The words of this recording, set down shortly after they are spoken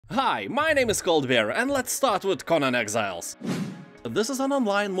Hi, my name is Coldbear, and let's start with Conan Exiles. This is an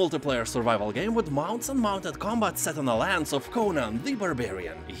online multiplayer survival game with mounts and mounted combat set on the lands of Conan the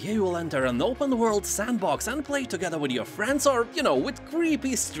Barbarian. Here you will enter an open-world sandbox and play together with your friends or, with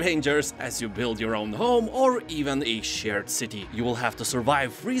creepy strangers as you build your own home or even a shared city. You will have to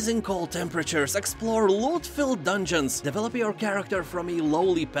survive freezing cold temperatures, explore loot-filled dungeons, develop your character from a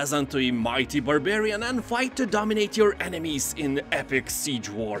lowly peasant to a mighty barbarian, and fight to dominate your enemies in epic siege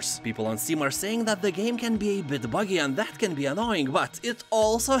wars. People on Steam are saying that the game can be a bit buggy and that can be annoying, but it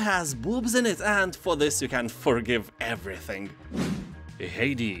also has boobs in it, and for this you can forgive everything.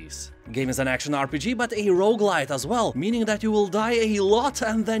 Hades. Game is an action RPG, but a roguelite as well, meaning that you will die a lot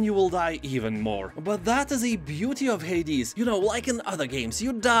and then you will die even more. But that is a beauty of Hades. Like in other games,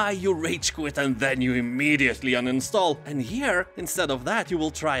 you die, you rage quit, and then you immediately uninstall. And here, instead of that, you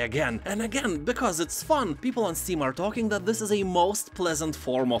will try again and again, because it's fun. People on Steam are talking that this is a most pleasant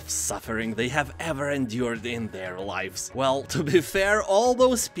form of suffering they have ever endured in their lives. Well, to be fair, all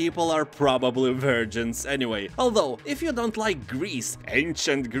those people are probably virgins anyway. Although, if you don't like Greece,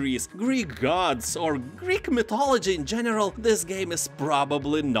 ancient Greece, Greek gods, or Greek mythology in general, this game is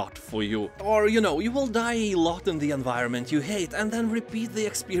probably not for you. Or, you will die a lot in the environment you hate and then repeat the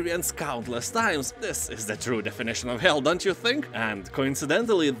experience countless times. This is the true definition of hell, don't you think? And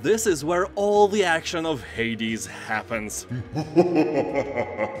coincidentally, this is where all the action of Hades happens.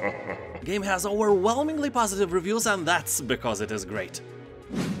 Game has overwhelmingly positive reviews, and that's because it is great.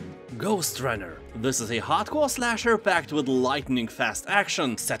 Ghostrunner. This is a hardcore slasher packed with lightning-fast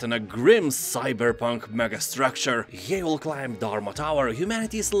action, set in a grim cyberpunk megastructure. Here you'll climb Dharma Tower,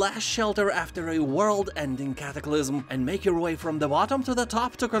 humanity's last shelter after a world-ending cataclysm, and make your way from the bottom to the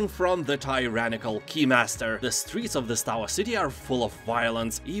top to confront the tyrannical Keymaster. The streets of this tower city are full of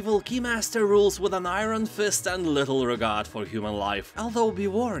violence. Evil Keymaster rules with an iron fist and little regard for human life. Although be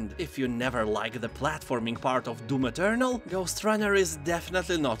warned, if you never like the platforming part of Doom Eternal, Ghostrunner is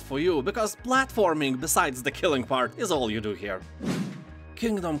definitely not for you, because platforming besides the killing part is all you do here.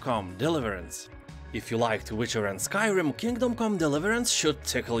 Kingdom Come Deliverance. If you liked Witcher and Skyrim, Kingdom Come Deliverance should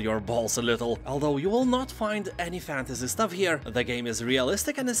tickle your balls a little. Although you will not find any fantasy stuff here, the game is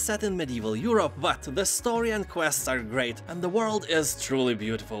realistic and is set in medieval Europe, but the story and quests are great, and the world is truly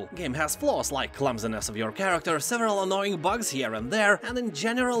beautiful. Game has flaws like clumsiness of your character, several annoying bugs here and there, and in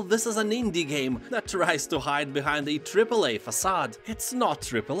general this is an indie game that tries to hide behind a AAA facade. It's not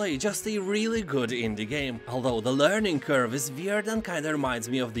AAA, just a really good indie game. Although the learning curve is weird and kinda reminds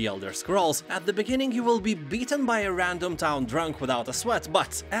me of The Elder Scrolls. At the beginning you will be beaten by a random town drunk without a sweat,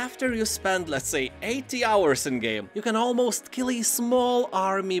 but after you spend, let's say, 80 hours in game, you can almost kill a small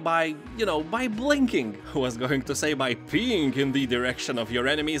army by, by blinking. I was going to say by peeing in the direction of your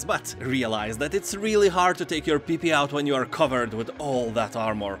enemies, but realize that it's really hard to take your pee-pee out when you are covered with all that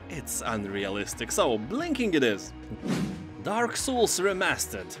armor. It's unrealistic, so blinking it is. Dark Souls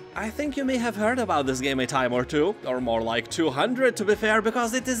Remastered. I think you may have heard about this game a time or two, or more like 200 to be fair,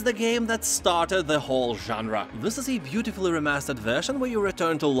 because it is the game that started the whole genre. This is a beautifully remastered version where you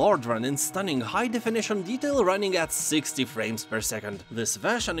return to Lordran in stunning high-definition detail running at 60 frames per second. This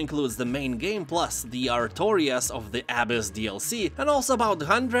version includes the main game plus the Artorias of the Abyss DLC, and also about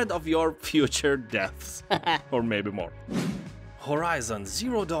 100 of your future deaths. Or maybe more. Horizon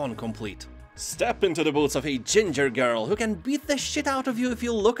Zero Dawn complete. Step into the boots of a ginger girl who can beat the shit out of you if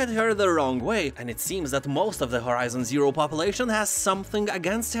you look at her the wrong way, and it seems that most of the Horizon Zero population has something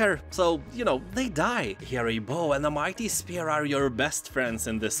against her, so, they die. Here a bow and a mighty spear are your best friends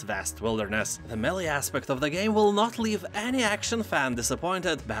in this vast wilderness. The melee aspect of the game will not leave any action fan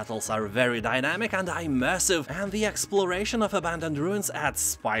disappointed. Battles are very dynamic and immersive, and the exploration of abandoned ruins adds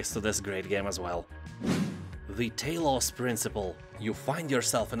spice to this great game as well. The Talos Principle. You find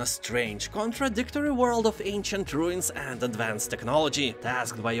yourself in a strange, contradictory world of ancient ruins and advanced technology.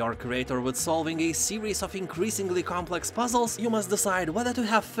 Tasked by your creator with solving a series of increasingly complex puzzles, you must decide whether to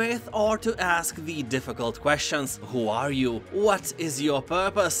have faith or to ask the difficult questions. Who are you? What is your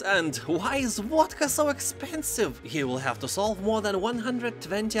purpose? And why is vodka so expensive? You will have to solve more than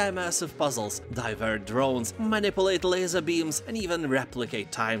 120 immersive puzzles, divert drones, manipulate laser beams, and even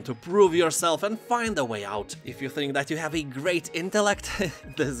replicate time to prove yourself and find a way out. If you think that you have a great intellect,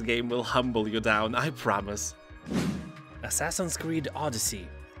 this game will humble you down, I promise. Assassin's Creed Odyssey.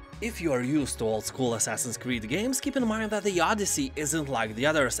 If you are used to old-school Assassin's Creed games, keep in mind that the Odyssey isn't like the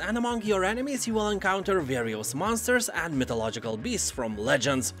others, and among your enemies you will encounter various monsters and mythological beasts from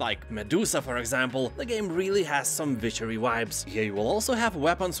legends, like Medusa for example. The game really has some witchery vibes. Here you will also have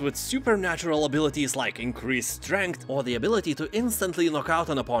weapons with supernatural abilities like increased strength, or the ability to instantly knock out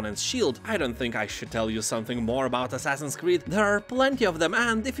an opponent's shield. I don't think I should tell you something more about Assassin's Creed. There are plenty of them,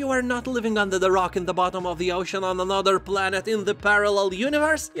 and if you are not living under the rock in the bottom of the ocean on another planet in the parallel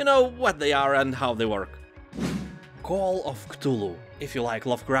universe, you know what they are and how they work. Call of Cthulhu. If you like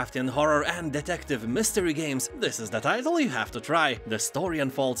Lovecraftian horror and detective mystery games, this is the title you have to try. The story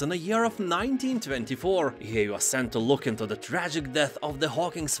unfolds in the year of 1924. Here you are sent to look into the tragic death of the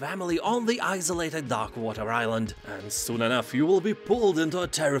Hawkins family on the isolated Darkwater Island. And soon enough you will be pulled into a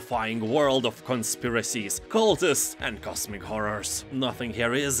terrifying world of conspiracies, cultists, and cosmic horrors. Nothing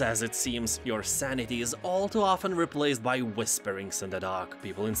here is as it seems. Your sanity is all too often replaced by whisperings in the dark.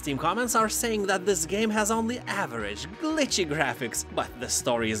 People in Steam comments are saying that this game has only average, glitchy graphics, but the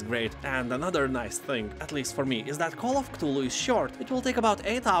story is great. And another nice thing, at least for me, is that Call of Cthulhu is short. It will take about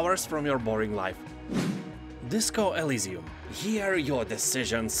 8 hours from your boring life. Disco Elysium. Here your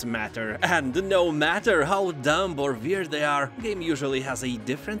decisions matter, and no matter how dumb or weird they are, the game usually has a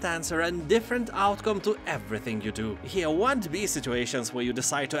different answer and different outcome to everything you do. Here won't be situations where you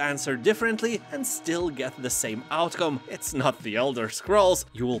decide to answer differently and still get the same outcome. It's not the Elder Scrolls.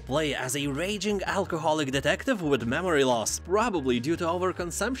 You will play as a raging alcoholic detective with memory loss, probably due to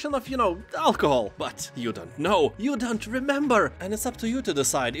overconsumption of, alcohol. But you don't know, you don't remember, and it's up to you to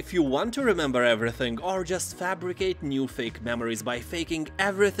decide if you want to remember everything or just fabricate new fake memories by faking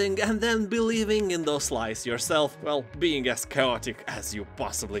everything and then believing in those lies yourself, well, being as chaotic as you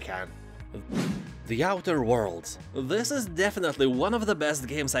possibly can. The Outer Worlds. This is definitely one of the best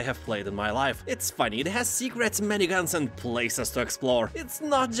games I have played in my life. It's funny, it has secrets, miniguns, and places to explore. It's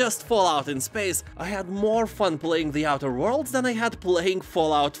not just Fallout in space. I had more fun playing The Outer Worlds than I had playing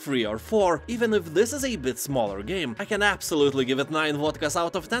Fallout 3 or 4. Even if this is a bit smaller game, I can absolutely give it 9 vodkas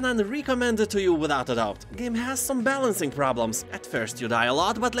out of 10 and recommend it to you without a doubt. The game has some balancing problems. At first you die a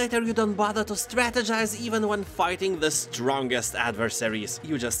lot, but later you don't bother to strategize even when fighting the strongest adversaries.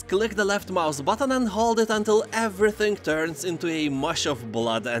 You just click the left mouse button and hold it until everything turns into a mush of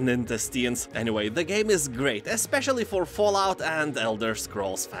blood and intestines. Anyway, the game is great, especially for Fallout and Elder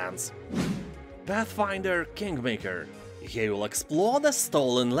Scrolls fans. Pathfinder Kingmaker. Here you'll explore the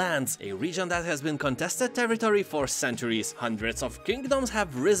Stolen Lands, a region that has been contested territory for centuries. Hundreds of kingdoms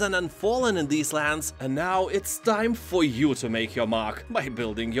have risen and fallen in these lands, and now it's time for you to make your mark. By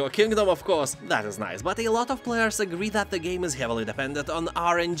building your kingdom, of course. That is nice, but a lot of players agree that the game is heavily dependent on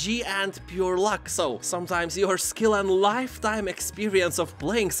RNG and pure luck, so sometimes your skill and lifetime experience of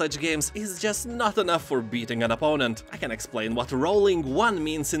playing such games is just not enough for beating an opponent. I can explain what rolling 1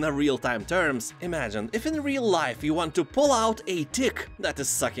 means in a real-time terms. Imagine if in real life you want to pull out a tick that is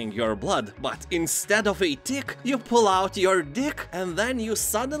sucking your blood, but instead of a tick, you pull out your dick, and then you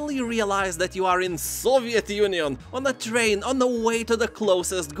suddenly realize that you are in Soviet Union, on a train on the way to the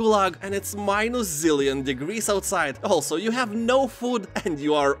closest gulag, and it's -zillion degrees outside. Also, you have no food, and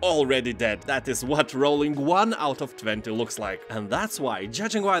you are already dead. That is what rolling 1 out of 20 looks like. And that's why,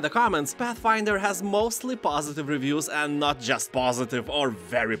 judging by the comments, Pathfinder has mostly positive reviews and not just positive or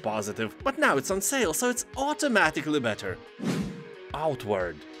very positive. But now it's on sale, so it's automatically better.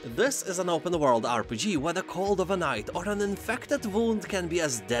 Outward. This is an open-world RPG where the cold of a night or an infected wound can be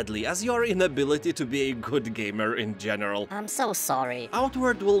as deadly as your inability to be a good gamer in general. I'm so sorry.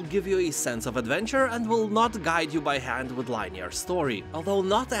 Outward will give you a sense of adventure and will not guide you by hand with linear story. Although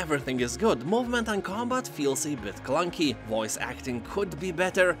not everything is good, movement and combat feels a bit clunky, voice acting could be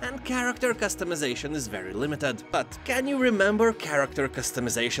better, and character customization is very limited. But can you remember character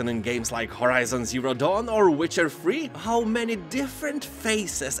customization in games like Horizon Zero Dawn or Witcher 3? How many different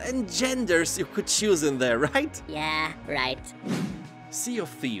faces and genders you could choose in there, right? Yeah, right. Sea of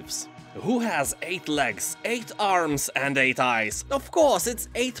Thieves. Who has 8 legs, 8 arms, and 8 eyes? Of course, it's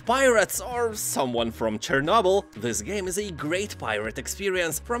 8 pirates, or someone from Chernobyl. This game is a great pirate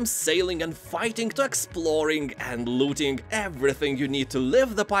experience, from sailing and fighting to exploring and looting. Everything you need to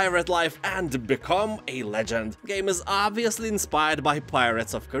live the pirate life and become a legend. The game is obviously inspired by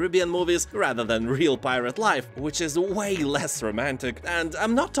Pirates of Caribbean movies rather than real pirate life, which is way less romantic. And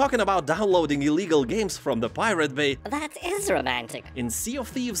I'm not talking about downloading illegal games from the Pirate Bay. That is romantic. In Sea of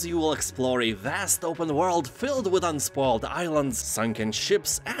Thieves you will explore a vast open world filled with unspoiled islands, sunken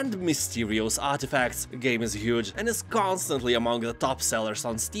ships, and mysterious artifacts. The game is huge and is constantly among the top sellers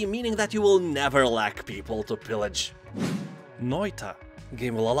on Steam, meaning that you will never lack people to pillage. Noita.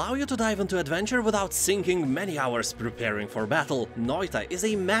 Game will allow you to dive into adventure without sinking many hours preparing for battle. Noita is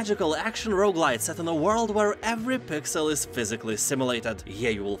a magical action roguelite set in a world where every pixel is physically simulated.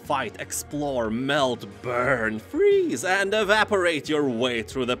 Here you will fight, explore, melt, burn, freeze, and evaporate your way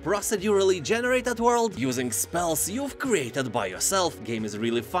through the procedurally generated world using spells you've created by yourself. Game is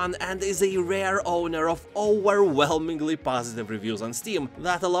really fun and is a rare owner of overwhelmingly positive reviews on Steam.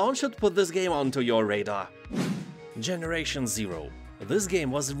 That alone should put this game onto your radar. Generation Zero. This game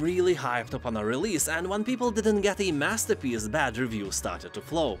was really hyped upon a release, and when people didn't get a masterpiece, bad reviews started to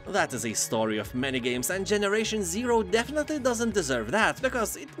flow. That is a story of many games, and Generation Zero definitely doesn't deserve that,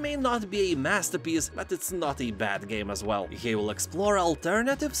 because it may not be a masterpiece, but it's not a bad game as well. Here we'll explore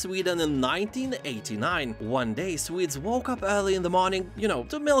alternative Sweden in 1989. One day, Swedes woke up early in the morning,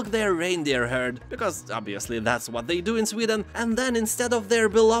 to milk their reindeer herd, because obviously that's what they do in Sweden, and then instead of their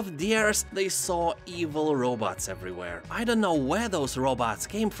beloved deers, they saw evil robots everywhere. I don't know where those robots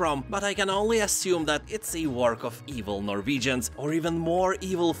came from, but I can only assume that it's a work of evil Norwegians, or even more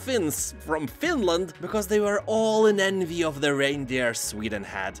evil Finns from Finland, because they were all in envy of the reindeer Sweden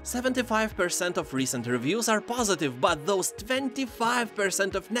had. 75% of recent reviews are positive, but those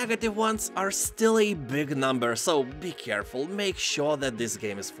 25% of negative ones are still a big number, so be careful, make sure that this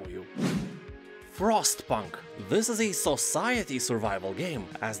game is for you. Frostpunk. This is a society survival game.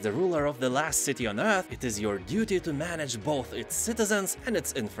 As the ruler of the last city on Earth, it is your duty to manage both its citizens and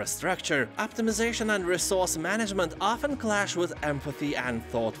its infrastructure. Optimization and resource management often clash with empathy and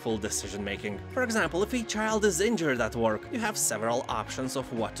thoughtful decision-making. For example, if a child is injured at work, you have several options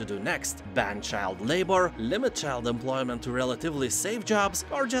of what to do next. Ban child labor, limit child employment to relatively safe jobs,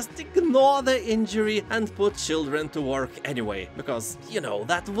 or just ignore the injury and put children to work anyway. Because,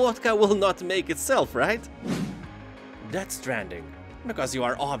 that vodka will not make itself, right? Stranding. Because you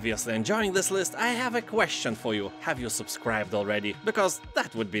are obviously enjoying this list, I have a question for you. Have you subscribed already? Because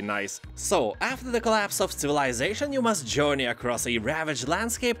that would be nice. So, after the collapse of civilization, you must journey across a ravaged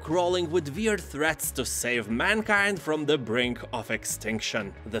landscape crawling with weird threats to save mankind from the brink of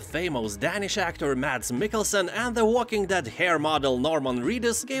extinction. The famous Danish actor Mads Mikkelsen and the Walking Dead hair model Norman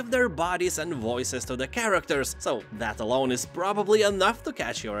Reedus gave their bodies and voices to the characters, so that alone is probably enough to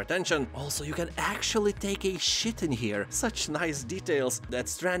catch your attention. Also, you can actually take a shit in here. Such nice details.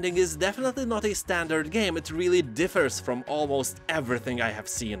 Stranding is definitely not a standard game, it really differs from almost everything I have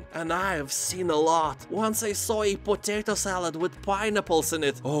seen. And I have seen a lot. Once I saw a potato salad with pineapples in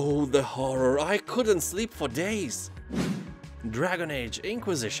it. Oh, the horror, I couldn't sleep for days. Dragon Age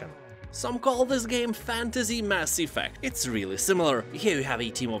Inquisition. Some call this game Fantasy Mass Effect. It's really similar. Here you have a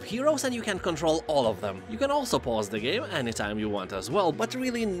team of heroes and you can control all of them. You can also pause the game anytime you want as well, but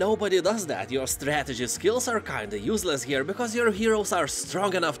really nobody does that. Your strategy skills are kinda useless here because your heroes are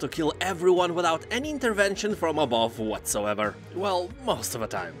strong enough to kill everyone without any intervention from above whatsoever. Well, most of the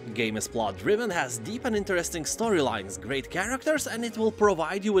time. Game is plot driven, has deep and interesting storylines, great characters, and it will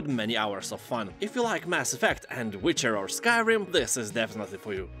provide you with many hours of fun. If you like Mass Effect and Witcher or Skyrim, this is definitely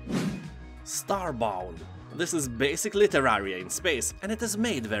for you. Starbound. This is basically Terraria in space, and it is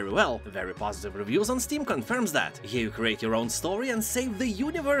made very well. Very positive reviews on Steam confirms that. Here you create your own story and save the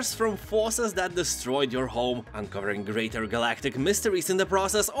universe from forces that destroyed your home, uncovering greater galactic mysteries in the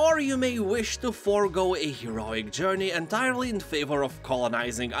process, or you may wish to forego a heroic journey entirely in favor of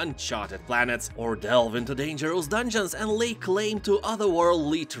colonizing uncharted planets, or delve into dangerous dungeons and lay claim to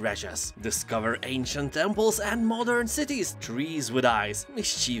otherworldly treasures. Discover ancient temples and modern cities, trees with eyes,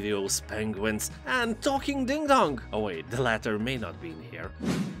 mischievous penguins, and talking ding-dong. Oh wait, the latter may not be in here.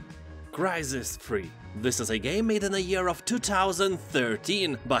 Crysis 3. This is a game made in the year of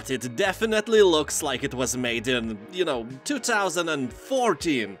 2013, but it definitely looks like it was made in,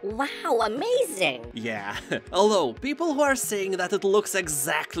 2014. Wow, amazing! Yeah, although people who are saying that it looks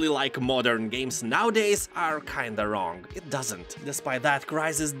exactly like modern games nowadays are kinda wrong. It doesn't. Despite that,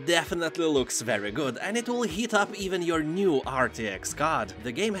 Crysis definitely looks very good, and it will heat up even your new RTX card.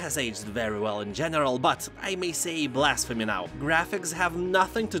 The game has aged very well in general, but I may say blasphemy now. Graphics have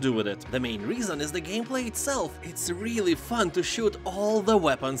nothing to do with it. The main reason is the gameplay itself. It's really fun to shoot all the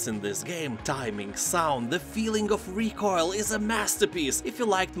weapons in this game. Timing, sound, the feeling of recoil is a masterpiece. If you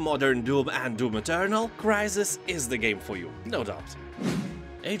liked modern Doom and Doom Eternal, Crysis is the game for you, no doubt.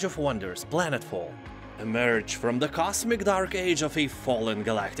 Age of Wonders Planetfall. Emerge from the cosmic dark age of a fallen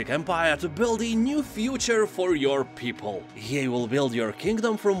galactic empire to build a new future for your people. EA will build your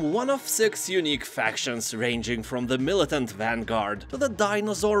kingdom from one of 6 unique factions ranging from the militant vanguard to the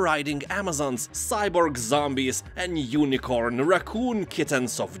dinosaur-riding Amazons, cyborg zombies, and unicorn raccoon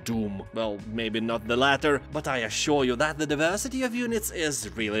kittens of doom. Well, maybe not the latter, but I assure you that the diversity of units is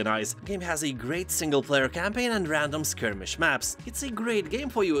really nice. The game has a great single-player campaign and random skirmish maps. It's a great game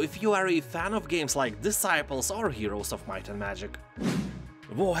for you if you are a fan of games like Disciples or Heroes of Might and Magic.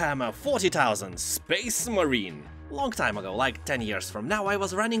 Warhammer 40,000 Space Marine. Long time ago, like 10 years from now, I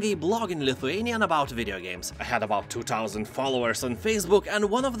was running a blog in Lithuanian about video games. I had about 2,000 followers on Facebook, and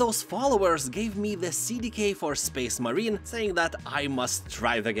one of those followers gave me the CDK for Space Marine, saying that I must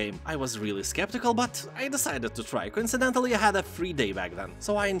try the game. I was really skeptical, but I decided to try. Coincidentally, I had a free day back then.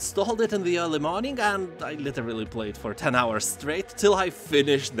 So I installed it in the early morning, and I literally played for 10 hours straight till I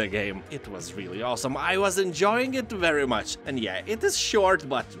finished the game. It was really awesome. I was enjoying it very much. And yeah, it is short,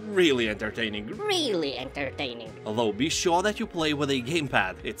 but really entertaining. Really entertaining. Although be sure that you play with a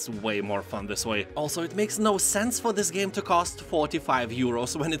gamepad, it's way more fun this way. Also, it makes no sense for this game to cost 45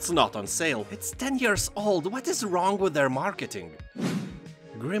 euros when it's not on sale. It's 10 years old, what is wrong with their marketing?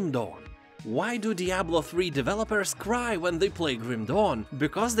 Grim Dawn. Why do Diablo 3 developers cry when they play Grim Dawn?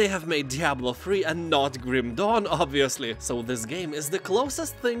 Because they have made Diablo 3 and not Grim Dawn, obviously. So this game is the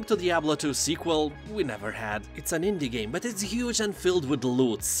closest thing to Diablo 2 sequel we never had. It's an indie game, but it's huge and filled with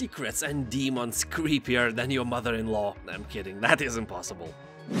loot, secrets, and demons creepier than your mother-in-law. I'm kidding, that is impossible.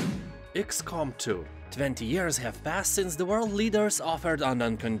 XCOM 2. 20 years have passed since the world leaders offered an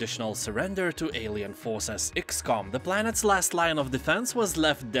unconditional surrender to alien forces. XCOM, the planet's last line of defense, was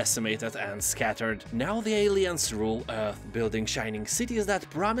left decimated and scattered. Now the aliens rule Earth, building shining cities that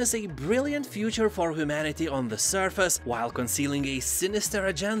promise a brilliant future for humanity on the surface, while concealing a sinister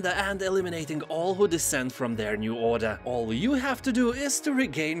agenda and eliminating all who dissent from their new order. All you have to do is to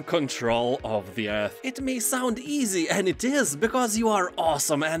regain control of the Earth. It may sound easy, and it is, because you are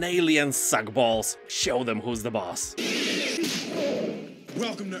awesome and aliens suck balls. Show them who's the boss.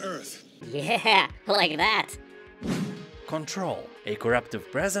 Welcome to Earth. Yeah, like that. Control. A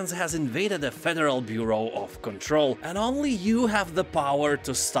corruptive presence has invaded the Federal Bureau of Control, and only you have the power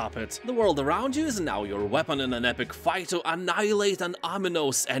to stop it. The world around you is now your weapon in an epic fight to annihilate an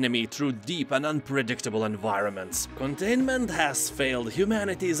ominous enemy through deep and unpredictable environments. Containment has failed,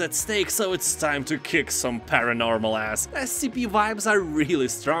 humanity is at stake, so it's time to kick some paranormal ass. SCP vibes are really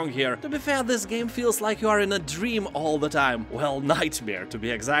strong here. To be fair, this game feels like you are in a dream all the time. Well, nightmare to be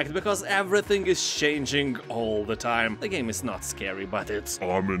exact, because everything is changing all the time. The game is not scary, but it's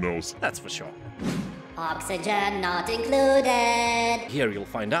ominous, that's for sure. Oxygen not included. Here you'll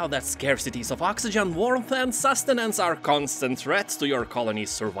find out that scarcities of oxygen, warmth, and sustenance are constant threats to your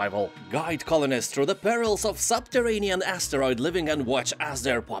colony's survival. Guide colonists through the perils of subterranean asteroid living and watch as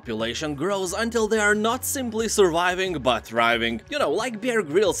their population grows until they are not simply surviving but thriving. You know, like Bear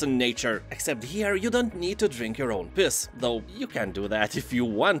Grylls in nature. Except here you don't need to drink your own piss. Though you can do that if you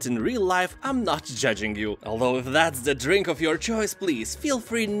want in real life, I'm not judging you. Although if that's the drink of your choice, please feel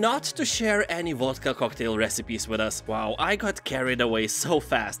free not to share any vodka cocktail recipes with us. Wow, I got carried away so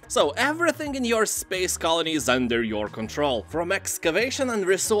fast. So everything in your space colony is under your control. From excavation and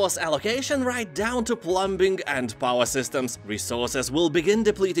resource allocation right down to plumbing and power systems. Resources will begin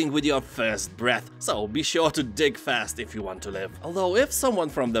depleting with your first breath, so be sure to dig fast if you want to live. Although if someone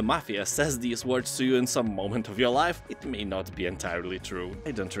from the Mafia says these words to you in some moment of your life, it may not be entirely true.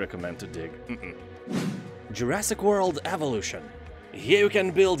 I don't recommend to dig. Jurassic World Evolution. Here you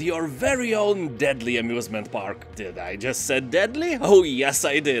can build your very own deadly amusement park. Did I just say deadly? Oh yes,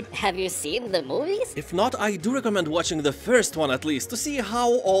 I did. Have you seen the movies? If not, I do recommend watching the first one at least to see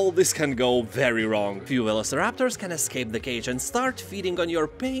how all this can go very wrong. Few velociraptors can escape the cage and start feeding on your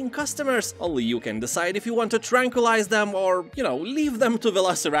paying customers. Only you can decide if you want to tranquilize them or, you know, leave them to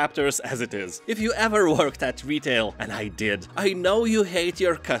velociraptors as it is. If you ever worked at retail, and I did, I know you hate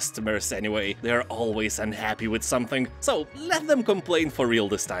your customers anyway. They're always unhappy with something, so let them complain for real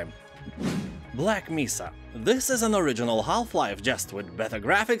this time. Black Mesa. This is an original Half-Life, just with better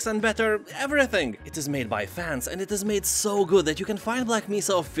graphics and better everything. It is made by fans, and it is made so good that you can find Black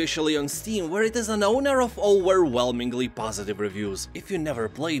Mesa officially on Steam, where it is an owner of overwhelmingly positive reviews. If you never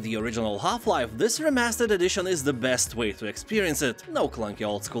played the original Half-Life, this remastered edition is the best way to experience it. No clunky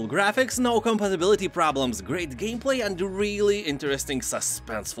old-school graphics, no compatibility problems, great gameplay, and really interesting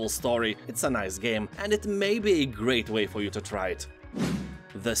suspenseful story. It's a nice game, and it may be a great way for you to try it.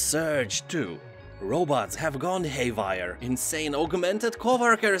 The Surge 2. Robots have gone haywire. Insane augmented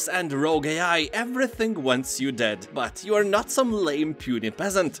coworkers and rogue AI, everything wants you dead. But you are not some lame puny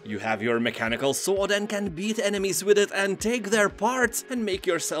peasant. You have your mechanical sword and can beat enemies with it and take their parts and make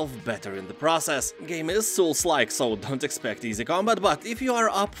yourself better in the process. Game is Souls-like, so don't expect easy combat, but if you are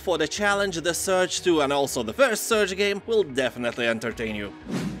up for the challenge, the Surge 2 and also the first Surge game will definitely entertain you.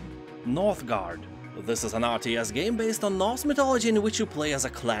 Northgard. This is an RTS game based on Norse mythology in which you play as a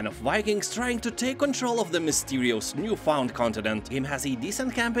clan of Vikings trying to take control of the mysterious newfound continent. The game has a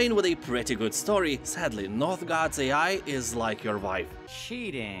decent campaign with a pretty good story. Sadly, Northgard's AI is like your wife.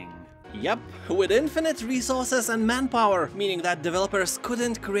 Cheating. Yep, with infinite resources and manpower, meaning that developers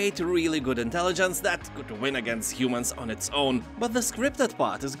couldn't create really good intelligence that could win against humans on its own. But the scripted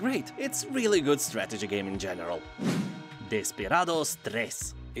part is great. It's really good strategy game in general. Desperados 3.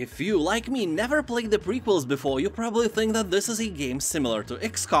 If you, like me, never played the prequels before, you probably think that this is a game similar to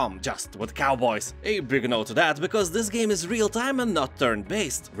XCOM, just with cowboys. A big no to that, because this game is real-time and not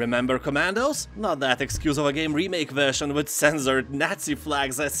turn-based. Remember Commandos? Not that excuse of a game remake version with censored Nazi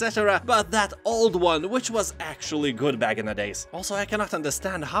flags, etc., but that old one, which was actually good back in the days. Also, I cannot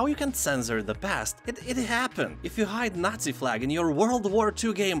understand how you can censor the past. It happened. If you hide Nazi flag in your World War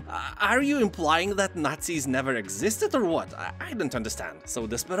II game, are you implying that Nazis never existed or what? I don't understand. So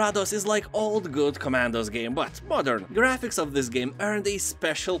Desperados is like old good Commandos game, but modern. Graphics of this game earned a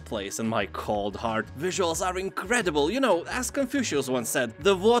special place in my cold heart. Visuals are incredible, you know, as Confucius once said,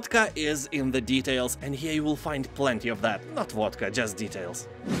 the vodka is in the details, and here you will find plenty of that. Not vodka, just details.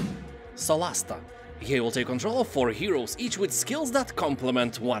 Solasta. Here you will take control of 4 heroes, each with skills that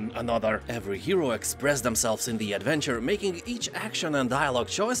complement one another. Every hero express themselves in the adventure, making each action and dialogue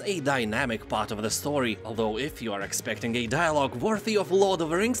choice a dynamic part of the story. Although if you are expecting a dialogue worthy of Lord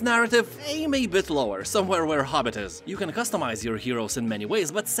of the Rings narrative, aim a bit lower, somewhere where Hobbit is. You can customize your heroes in many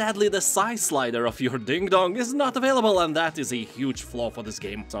ways, but sadly the size slider of your ding-dong is not available, and that is a huge flaw for this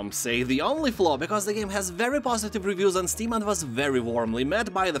game. Some say the only flaw, because the game has very positive reviews on Steam and was very warmly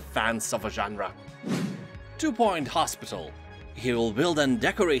met by the fans of a genre. 2 Point Hospital. Here you'll build and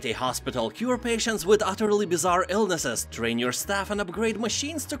decorate a hospital, cure patients with utterly bizarre illnesses, train your staff and upgrade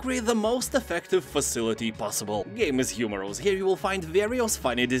machines to create the most effective facility possible. Game is humorous. Here you will find various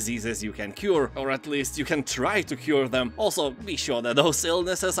funny diseases you can cure, or at least you can try to cure them. Also, be sure that those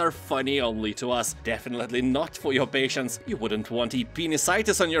illnesses are funny only to us. Definitely not for your patients. You wouldn't want a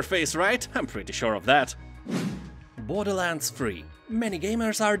penisitis on your face, right? I'm pretty sure of that. Borderlands 3. Many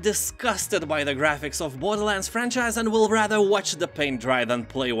gamers are disgusted by the graphics of Borderlands franchise and will rather watch the paint dry than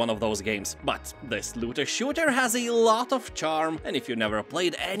play one of those games. But this looter shooter has a lot of charm, and if you never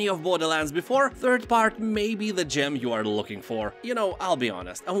played any of Borderlands before, third part may be the gem you are looking for. You know, I'll be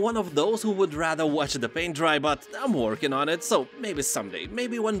honest, I'm one of those who would rather watch the paint dry, but I'm working on it, so maybe someday,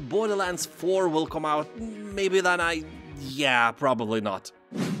 maybe when Borderlands 4 will come out, maybe then yeah, probably not.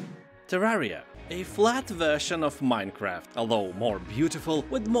 Terraria. A flat version of Minecraft, although more beautiful,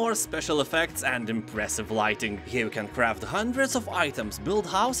 with more special effects and impressive lighting. Here you can craft hundreds of items, build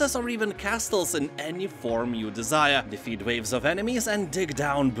houses or even castles in any form you desire, defeat waves of enemies and dig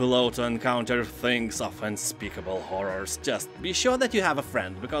down below to encounter things of unspeakable horrors. Just be sure that you have a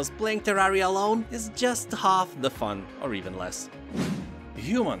friend, because playing Terraria alone is just half the fun, or even less.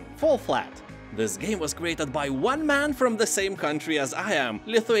 Human, fall flat. This game was created by one man from the same country as I am,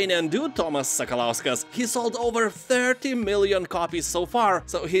 Lithuanian dude Tomas Sakalauskas. He sold over 30 million copies so far,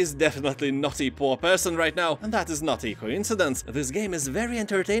 so he's definitely not a poor person right now, and that is not a coincidence. This game is very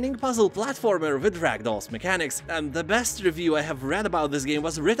entertaining puzzle platformer with ragdolls mechanics, and the best review I have read about this game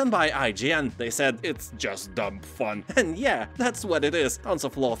was written by IGN. They said it's just dumb fun, and yeah, that's what it is, tons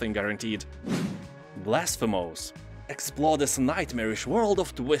of loathing guaranteed. Blasphemous. Explore this nightmarish world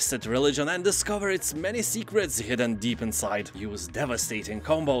of twisted religion and discover its many secrets hidden deep inside. Use devastating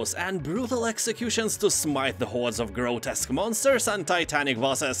combos and brutal executions to smite the hordes of grotesque monsters and titanic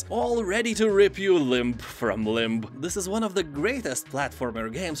bosses, all ready to rip you limb from limb. This is one of the greatest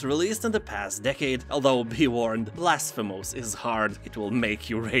platformer games released in the past decade, although be warned, Blasphemous is hard. It will make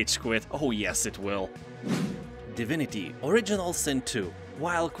you rage quit. Oh yes, it will. Divinity Original Sin 2.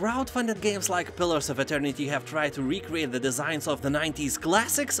 While crowdfunded games like Pillars of Eternity have tried to recreate the designs of the 90s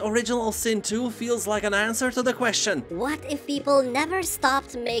classics, Original Sin 2 feels like an answer to the question, what if people never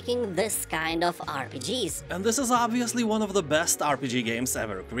stopped making this kind of RPGs? And this is obviously one of the best RPG games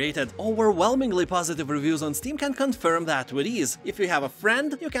ever created. Overwhelmingly positive reviews on Steam can confirm that with ease. If you have a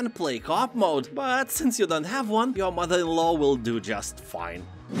friend, you can play co-op mode, but since you don't have one, your mother-in-law will do just fine.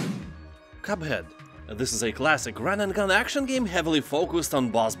 Cuphead. This is a classic run-and-gun action game heavily focused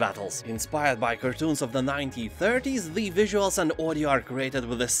on boss battles. Inspired by cartoons of the 1930s, the visuals and audio are created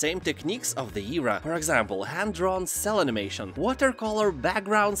with the same techniques of the era. For example, hand-drawn cell animation, watercolor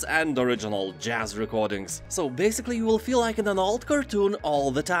backgrounds, and original jazz recordings. So basically you will feel like in an old cartoon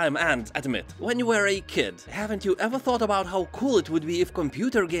all the time. And admit, when you were a kid, haven't you ever thought about how cool it would be if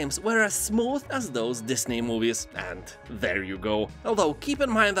computer games were as smooth as those Disney movies? And there you go. Although keep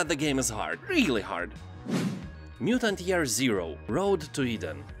in mind that the game is hard, really hard. Mutant Year Zero: Road to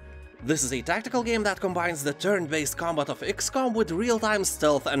Eden. This is a tactical game that combines the turn-based combat of XCOM with real-time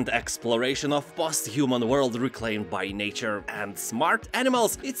stealth and exploration of post-human world reclaimed by nature and smart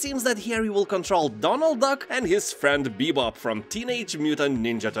animals. It seems that here you will control Donald Duck and his friend Bebop from Teenage Mutant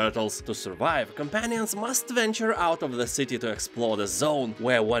Ninja Turtles. To survive, companions must venture out of the city to explore the zone,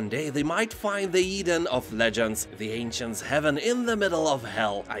 where one day they might find the Eden of legends, the ancients' heaven in the middle of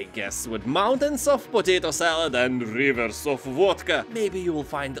hell, I guess, with mountains of potato salad and rivers of vodka. Maybe you will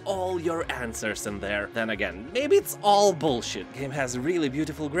find all your answers in there. Then again, maybe it's all bullshit. Game has really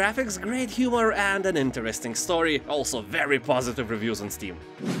beautiful graphics, great humor, and an interesting story. Also very positive reviews on Steam.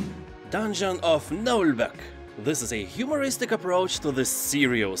 Dungeon of Naheulbeuk. This is a humoristic approach to this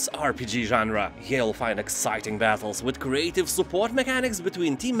serious RPG genre. Here you'll find exciting battles with creative support mechanics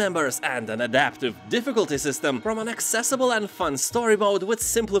between team members and an adaptive difficulty system, from an accessible and fun story mode with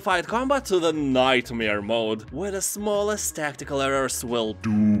simplified combat to the nightmare mode, where the smallest tactical errors will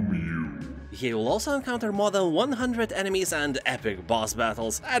doom you. Here you'll also encounter more than 100 enemies and epic boss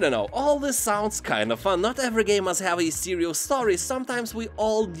battles. I don't know, all this sounds kinda fun. Not every game must have a serious story, sometimes we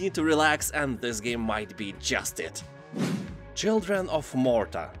all need to relax, and this game might be just it. Children of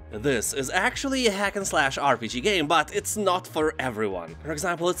Morta. This is actually a hack-and-slash RPG game, but it's not for everyone. For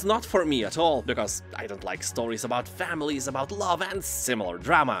example, it's not for me at all, because I don't like stories about families, about love, and similar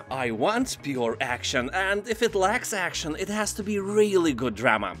drama. I want pure action, and if it lacks action, it has to be really good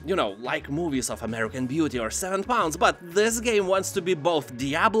drama. You know, like movies of American Beauty or 7 Pounds, but this game wants to be both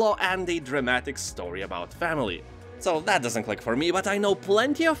Diablo and a dramatic story about family. So that doesn't click for me, but I know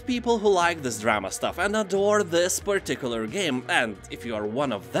plenty of people who like this drama stuff and adore this particular game, and if you are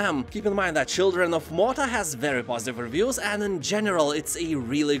one of them, keep in mind that Children of Morta has very positive reviews, and in general it's a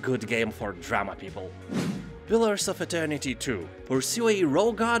really good game for drama people. Pillars of Eternity 2. Pursue a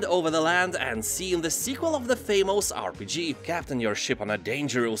rogue god over the land and see in the sequel of the famous RPG. Captain your ship on a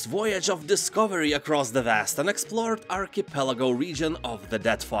dangerous voyage of discovery across the vast unexplored archipelago region of the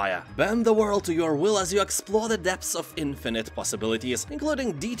Deathfire. Bend the world to your will as you explore the depths of infinite possibilities,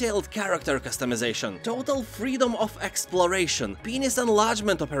 including detailed character customization, total freedom of exploration, penis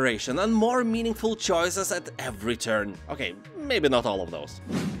enlargement operation, and more meaningful choices at every turn. Okay, maybe not all of those.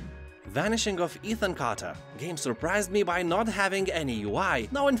 Vanishing of Ethan Carter. Game surprised me by not having any UI,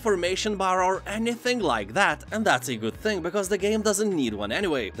 no information bar or anything like that, and that's a good thing because the game doesn't need one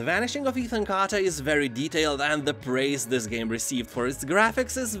anyway. The Vanishing of Ethan Carter is very detailed, and the praise this game received for its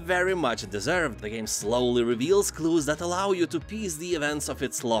graphics is very much deserved. The game slowly reveals clues that allow you to piece the events of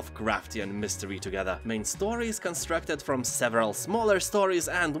its Lovecraftian mystery together. Main story is constructed from several smaller stories,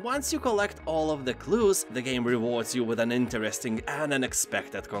 and once you collect all of the clues, the game rewards you with an interesting and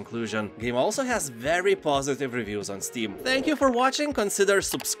unexpected conclusion. Game also has very positive reviews on Steam. Thank you for watching, consider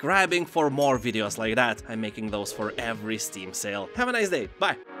subscribing for more videos like that. I'm making those for every Steam sale. Have a nice day,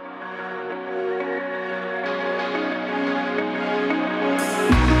 bye!